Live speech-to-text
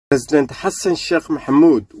President Hassan Sheikh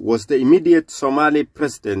Mohamud was the immediate Somali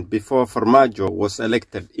president before Farmaajo was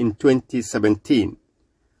elected in 2017.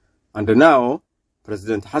 And now,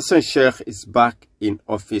 President Hassan Sheikh is back in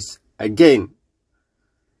office again.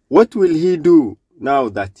 What will he do now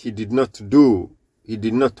that he did not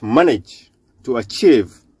manage to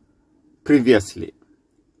achieve previously?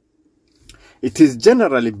 It is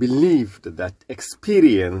generally believed that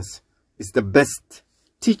experience is the best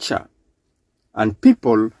teacher, and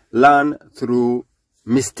people learn through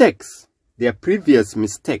mistakes, their previous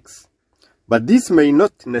mistakes. But this may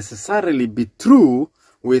not necessarily be true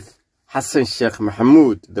with Hassan Sheikh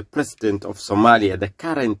Mohamud, the president of Somalia, the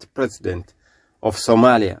current president of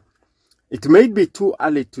Somalia. It may be too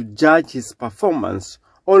early to judge his performance,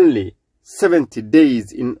 only 70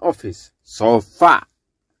 days in office so far.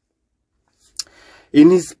 In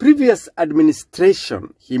his previous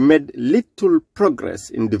administration, he made little progress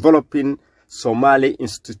in developing Somali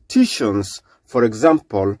institutions, for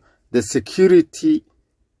example, the security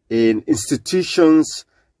institutions,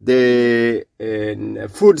 the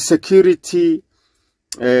food security,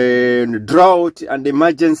 drought and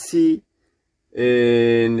emergency,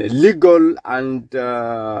 legal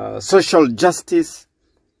and social justice.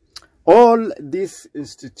 All these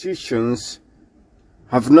institutions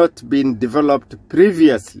have not been developed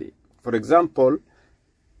previously. For example,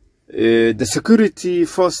 the security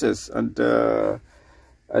forces and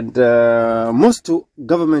most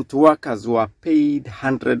government workers were paid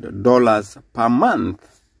 $100 per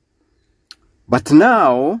month. But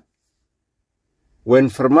now, when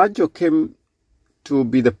Farmaajo came to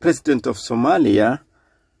be the president of Somalia,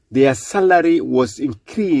 their salary was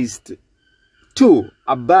increased to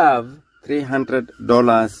above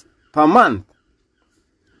 $300 per month.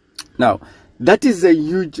 Now, that is a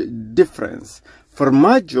huge difference.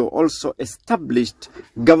 Farmaajo also established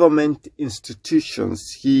government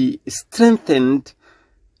institutions. He strengthened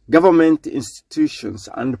government institutions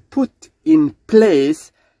and put in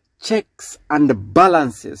place checks and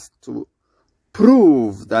balances to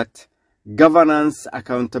prove that governance,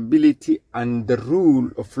 accountability, and the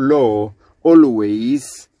rule of law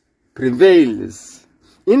always prevails.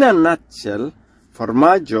 In a nutshell,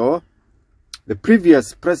 Farmaajo, the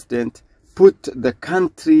previous president, put the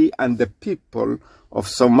country and the people of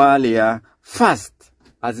Somalia first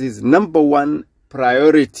as his #1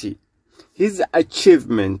 priority. His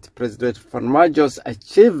achievement, President Farmaajo's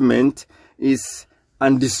achievement, is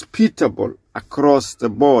undisputable across the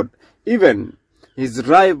board. Even his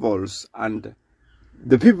rivals and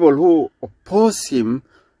the people who oppose him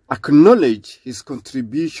acknowledge his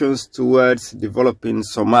contributions towards developing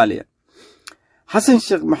Somalia. Hassan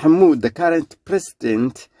Sheikh Mohamud, the current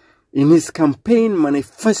president, in his campaign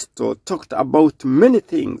manifesto talked about many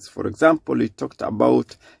things. For example, he talked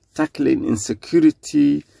about tackling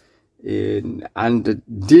insecurity and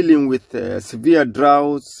dealing with severe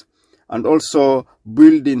droughts, and also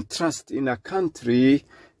building trust in a country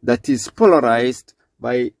that is polarized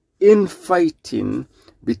by infighting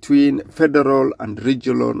between federal and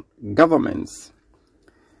regional governments.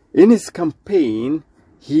 In his campaign,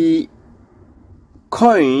 he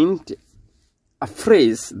coined a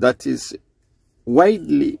phrase that is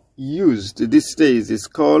widely used these days. Is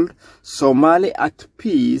called Somali at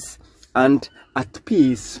peace and at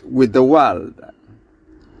peace with the world.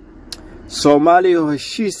 Somali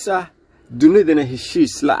heshiisa dunidana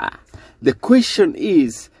heshiis la. The question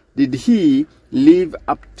is, did he live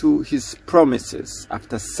up to his promises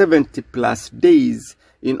after 70+ days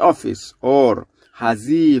in office, or has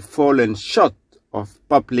he fallen short of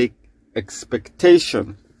public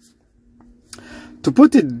expectation? To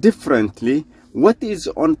put it differently, what is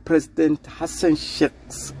on President Hassan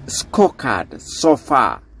Sheikh's scorecard so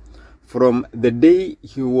far, from the day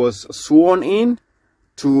he was sworn in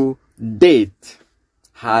to date?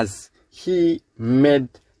 Has he made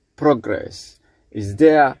progress? Is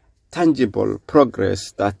there tangible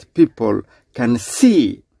progress that people can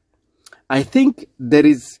see? I think there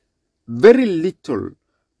is very little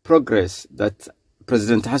progress that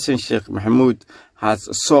President Hassan Sheikh Mohamud has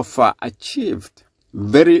so far achieved.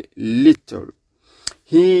 Very little.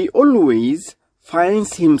 He always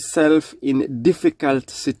finds himself in difficult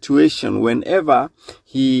situation whenever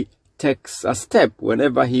he takes a step.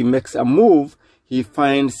 Whenever he makes a move, he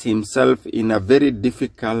finds himself in a very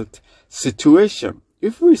difficult situation.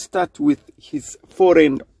 If we start with his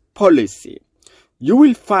foreign policy, you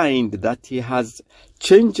will find that he has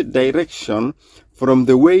changed direction from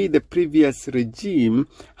the way the previous regime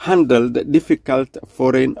handled difficult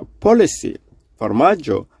foreign policy.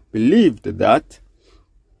 Farmaajo believed that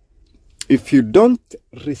if you don't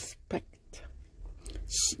respect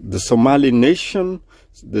the Somali nation,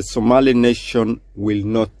 the Somali nation will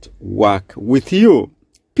not work with you.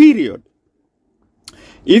 Period.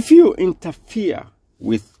 If you interfere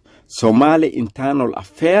with Somali internal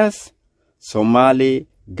affairs, Somali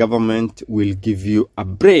government will give you a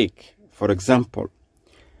break. For example,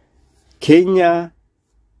 Kenya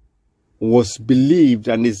was believed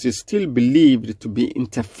and is still believed to be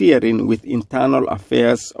interfering with internal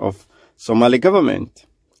affairs of Somali government.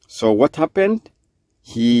 So what happened?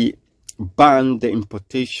 He banned the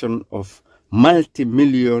importation of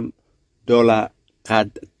multi-million-dollar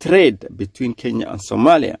card trade between Kenya and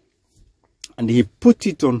Somalia. And he put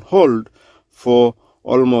it on hold for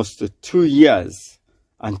almost 2 years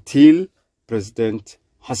until President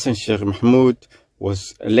Hassan Sheikh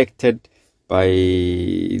was elected by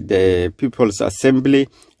the People's Assembly,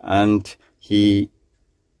 and he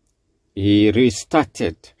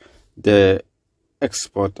restarted the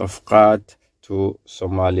export of card to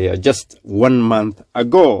Somalia just 1 month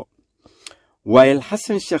ago. While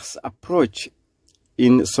Hassan Sheikh's approach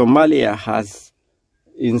in Somalia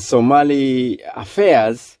in Somali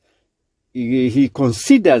affairs, he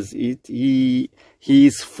considers it,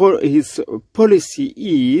 his policy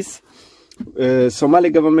is Somali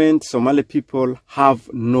government, Somali people have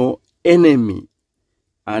no enemy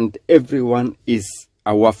and everyone is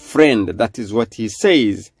our friend. That is what he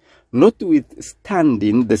says.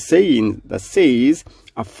 Notwithstanding the saying that says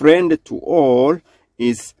a friend to all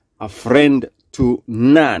is a friend to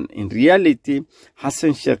none. In reality,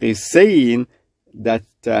 Hassan Sheikh is saying that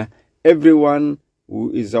everyone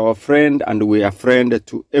is our friend and we are friend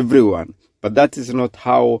to everyone. But that is not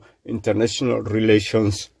how international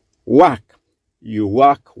relations work. You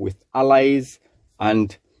work with allies,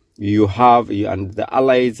 and the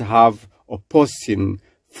allies have opposing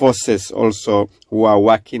forces also who are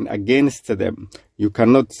working against them. You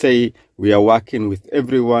cannot say we are working with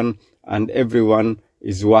everyone and everyone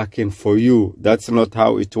is working for you. That's not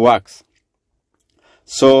how it works.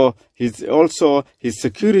 So his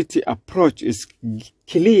security approach is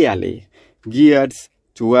clearly geared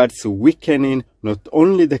towards weakening not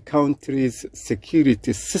only the country's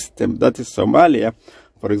security system, that is Somalia.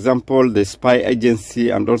 For example, the spy agency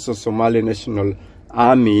and also Somali National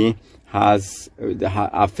Army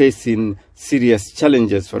are facing serious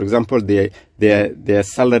challenges. For example, their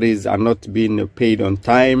salaries are not being paid on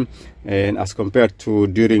time, and as compared to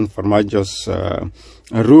during Farmajo's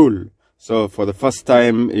rule. So for the first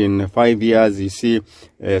time in 5 years, you see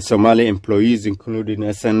Somali employees, including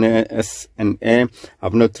SNA,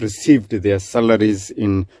 have not received their salaries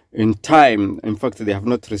in time. In fact, they have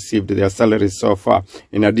not received their salaries so far.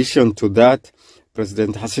 In addition to that,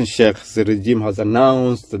 President Hassan Sheikh's regime has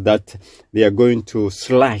announced that they are going to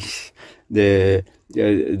slash the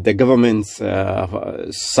government's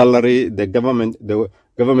salary, the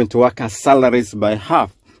government workers' salaries by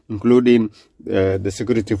half, including the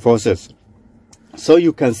security forces. So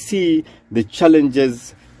you can see the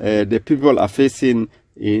challenges the people are facing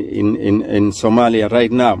in Somalia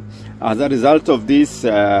right now. As a result of this,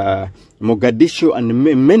 Mogadishu and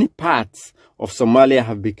many parts of Somalia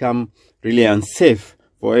have become really unsafe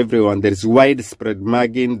for everyone. There is widespread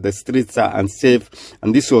mugging, the streets are unsafe,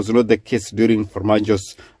 and this was not the case during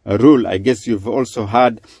Farmajo's rule. I guess you've also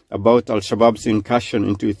heard about Al-Shabaab's incursion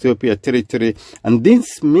into Ethiopia territory, and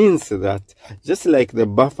this means that just like the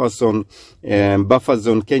buffer zone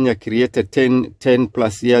Kenya created 10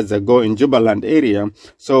 plus years ago in Jubaland area,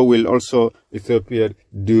 so will also Ethiopia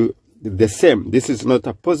do the same. This is not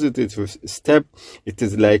a positive step. It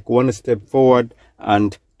is like 1 step forward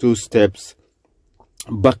and 2 steps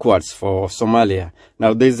backwards for Somalia.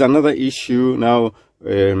 Now there's another issue now.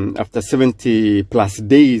 After 70 plus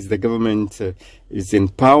days, the government is in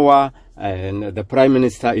power, and the prime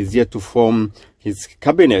minister is yet to form his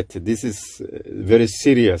cabinet. This is very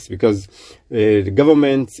serious because the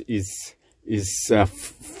government is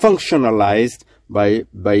functionalized by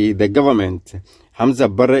the government. Hamza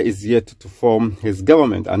Barre is yet to form his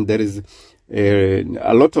government, and there is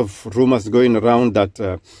a lot of rumors going around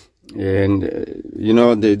that there's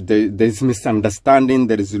misunderstanding,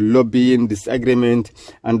 there is lobbying, disagreement,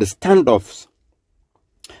 and the standoffs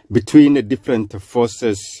between the different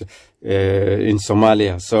forces in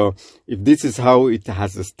Somalia. So if this is how it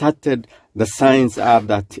has started, the signs are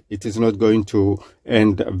that it is not going to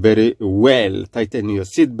end very well. Tighten your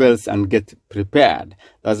seatbelts and get prepared.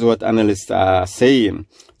 That's what analysts are saying.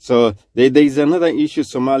 So there is another issue.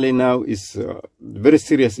 Somalia now is a very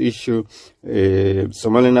serious issue.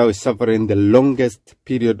 Somalia now is suffering the longest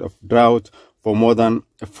period of drought for more than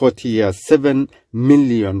 40 years. 7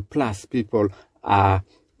 million plus people are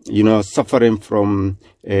suffering from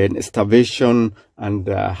starvation, and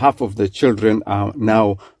half of the children are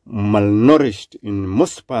now malnourished in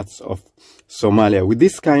most parts of Somalia. With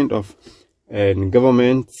this kind of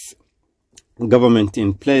government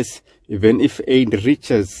in place, even if aid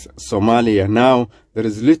reaches Somalia now, there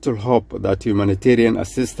is little hope that humanitarian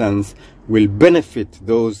assistance will benefit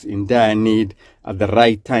those in dire need at the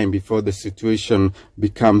right time before the situation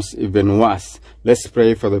becomes even worse. Let's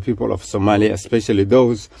pray for the people of Somalia, especially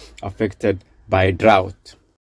those affected by drought.